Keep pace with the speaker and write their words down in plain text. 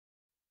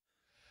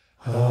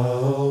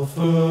How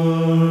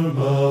firm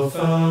a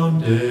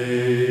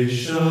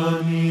foundation,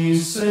 ye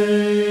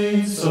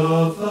saints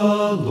of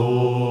the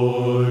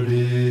Lord,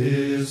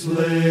 is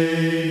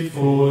laid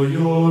for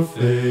your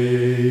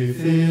faith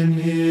in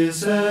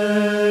his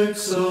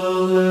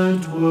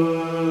excellent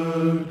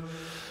word.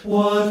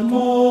 What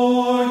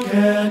more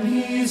can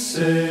he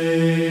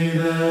say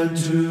than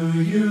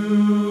to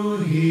you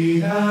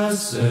he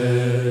has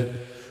said,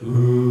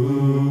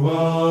 who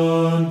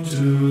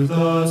unto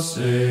the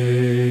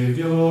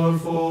Saviour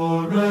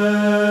for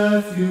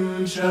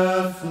refuge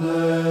hath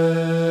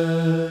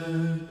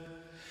fled?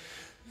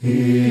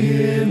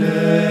 In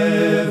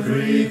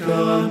every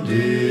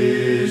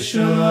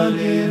condition,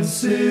 in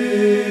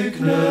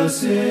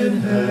sickness, in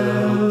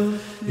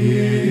health,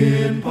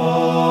 in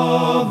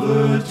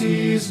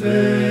poverty's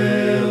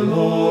vale,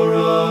 or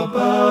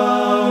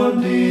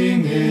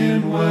abounding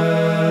in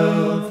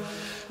wealth,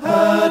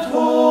 at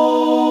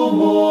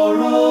home or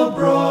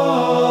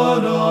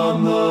abroad,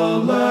 on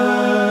the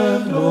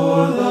land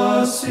or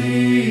the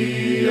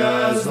sea,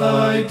 as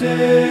thy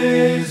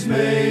days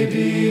may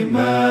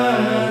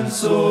demand,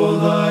 so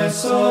thy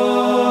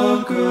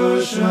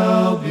succor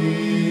shall be.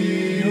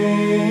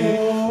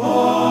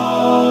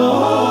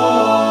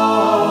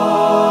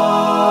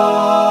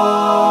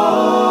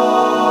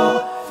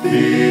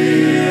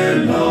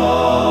 Fear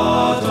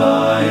not,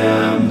 I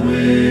am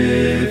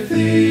with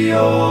thee,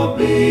 oh,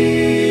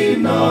 be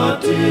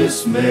not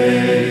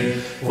dismayed,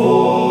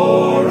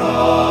 for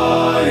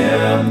I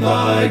am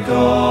thy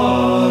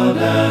God,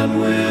 and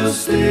will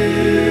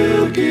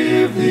still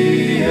give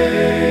thee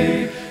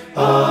aid.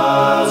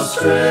 I'll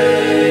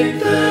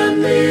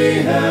strengthen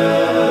thee,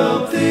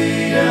 help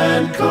thee,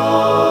 and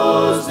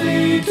cause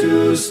thee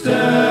to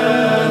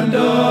stand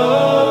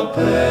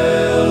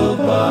upheld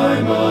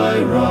by my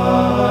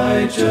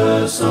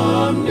righteous,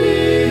 omnipotent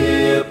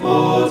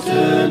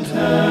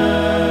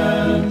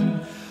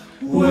hand.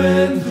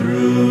 When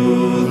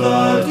through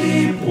the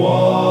deep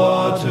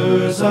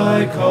waters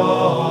I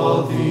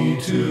call thee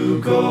to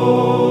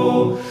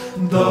go,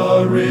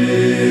 the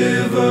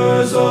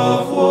rivers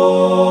of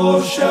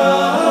woe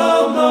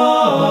shall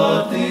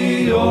not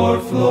thee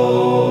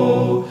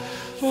o'erflow.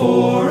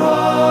 For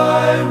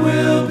I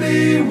will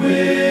be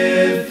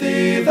with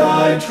thee,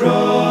 thy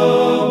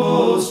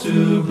troubles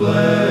to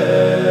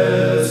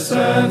bless,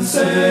 and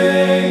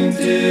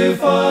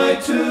sanctify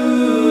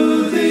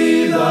to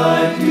thee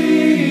thy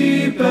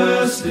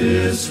deepest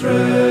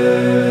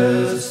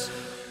distress.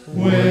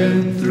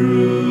 When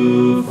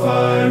through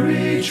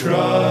fiery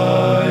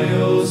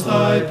trials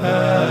thy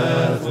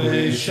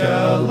pathway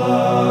shall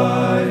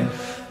lie,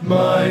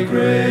 my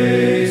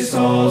grace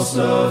all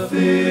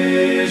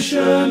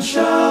sufficient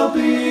shall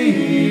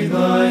be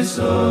thy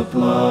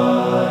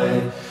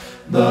supply.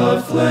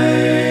 The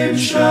flame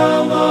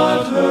shall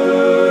not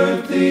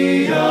hurt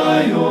thee,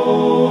 I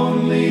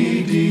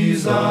only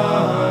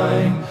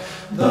design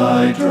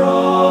thy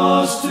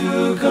dross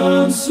to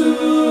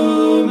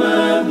consume,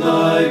 and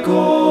thy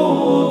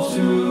gold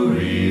to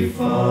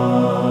refine.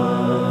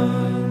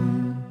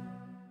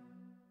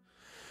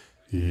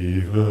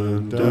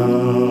 Even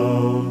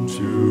down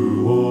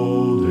to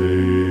old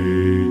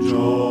age,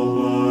 all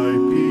my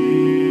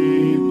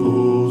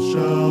people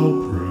shall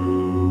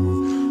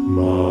prove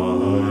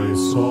my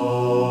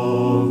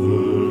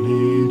sovereign,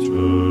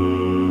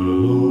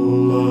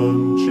 eternal,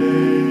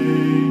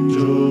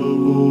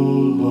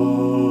 unchangeable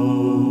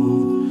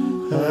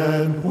love.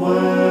 And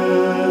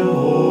when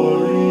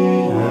hoary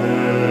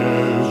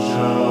heirs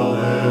shall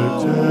their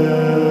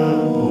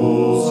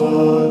temples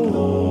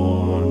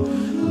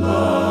adorn,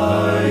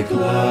 like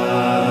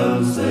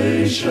lambs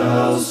they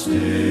shall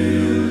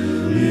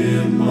still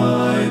in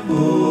my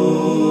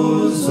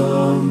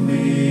bosom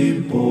be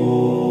born.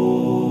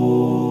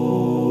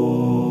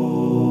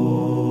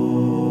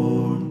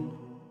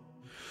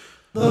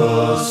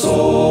 The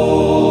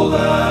soul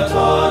that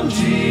on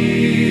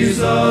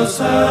Jesus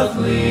hath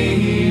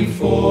leaned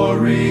for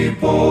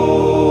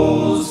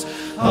repose,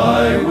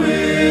 I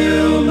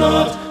will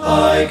not,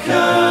 I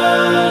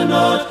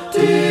cannot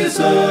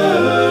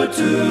desert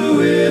to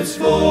its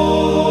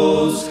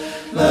foes.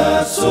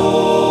 That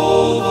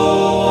soul,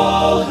 though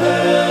all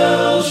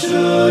hell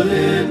should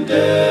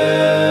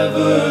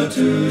endeavor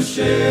to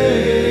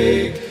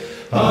shake,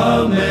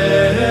 I'll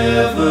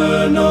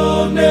never,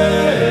 no,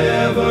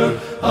 never,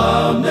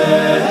 I'll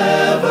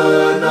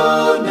never,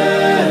 no,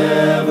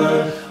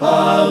 never,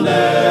 I'll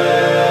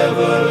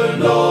never,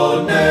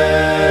 no,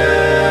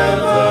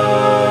 never,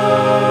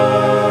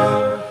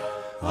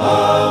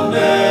 I'll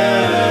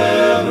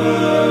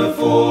never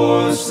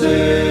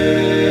forsake.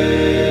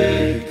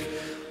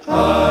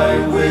 I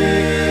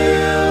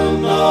will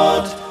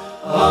not,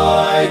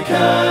 I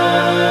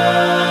cannot,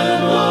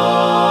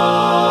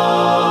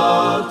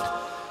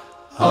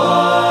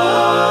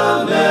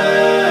 I'll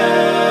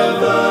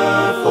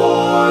never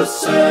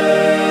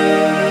forsake.